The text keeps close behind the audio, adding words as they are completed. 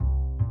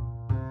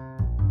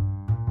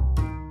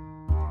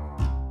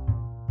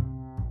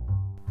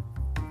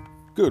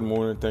Good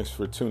morning. Thanks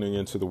for tuning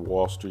into the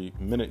Wall Street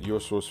Minute,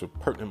 your source for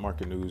pertinent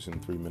market news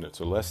in 3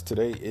 minutes or less.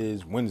 Today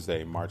is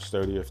Wednesday, March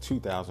 30th,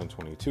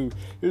 2022.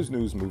 Here's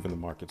news moving the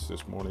markets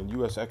this morning.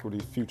 U.S. equity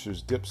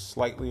futures dipped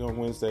slightly on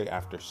Wednesday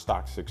after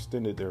stocks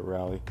extended their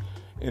rally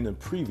in a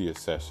previous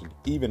session,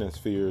 even as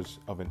fears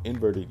of an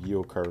inverted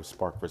yield curve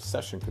sparked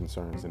recession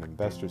concerns and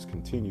investors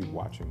continued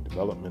watching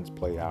developments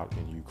play out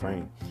in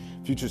Ukraine.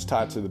 Futures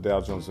tied to the Dow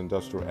Jones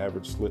Industrial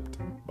Average slipped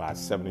by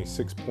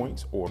 76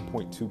 points or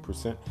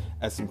 0.2%.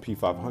 S&P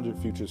 500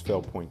 futures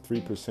fell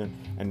 0.3%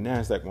 and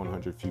NASDAQ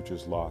 100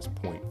 futures lost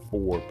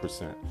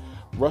 0.4%.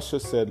 Russia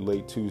said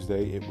late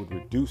Tuesday it would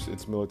reduce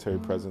its military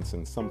presence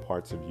in some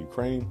parts of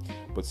Ukraine,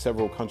 but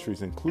several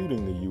countries,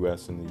 including the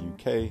U.S. and the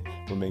U.K.,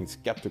 remain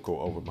skeptical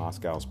over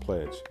Moscow's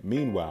pledge.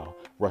 Meanwhile,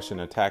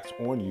 Russian attacks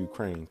on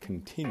Ukraine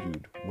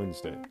continued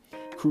Wednesday.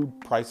 Crude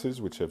prices,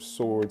 which have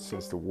soared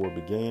since the war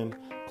began,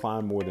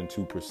 climbed more than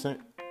 2%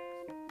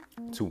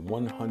 to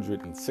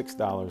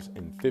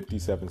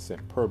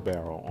 $106.57 per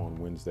barrel on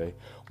Wednesday.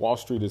 Wall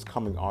Street is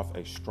coming off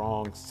a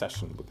strong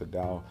session with the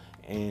Dow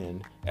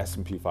and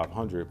S&P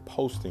 500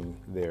 posting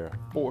their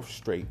fourth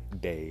straight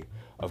day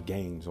of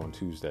gains on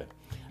Tuesday.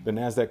 The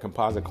NASDAQ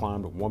composite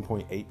climbed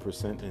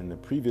 1.8% in the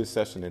previous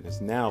session and is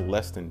now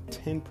less than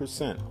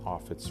 10%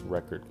 off its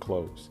record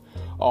close.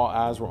 All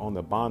eyes were on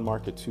the bond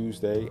market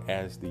Tuesday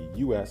as the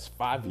U.S.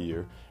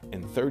 5-year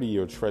and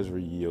 30-year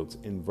Treasury yields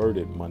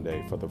inverted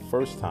Monday for the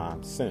first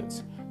time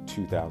since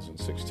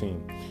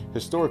 2016.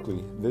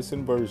 Historically, this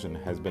inversion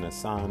has been a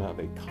sign of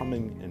a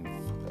coming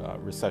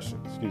recession,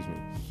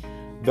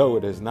 though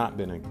it has not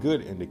been a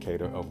good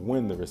indicator of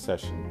when the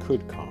recession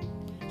could come.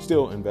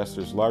 Still,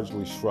 investors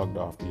largely shrugged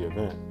off the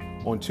event.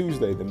 On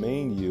Tuesday, the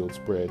main yield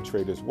spread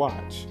traders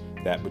watch,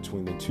 that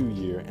between the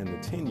 2-year and the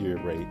 10-year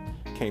rate,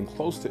 came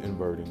close to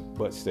inverting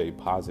but stayed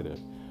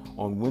positive.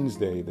 On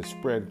Wednesday, the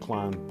spread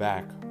climbed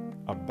back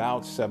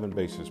about 7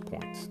 basis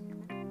points.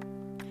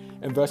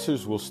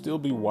 Investors will still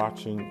be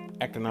watching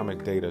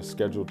economic data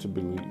scheduled to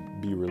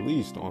be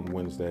released on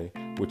Wednesday,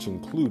 which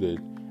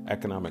included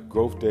economic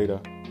growth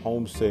data,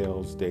 home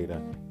sales data,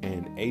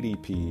 and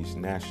ADP's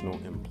National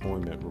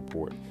Employment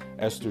Report.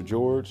 Esther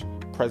George,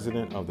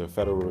 president of the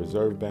Federal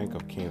Reserve Bank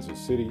of Kansas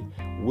City,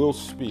 will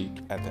speak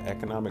at the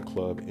Economic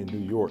Club in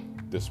New York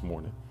this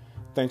morning.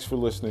 Thanks for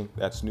listening.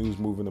 That's news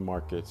moving the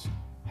markets.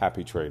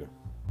 Happy trading.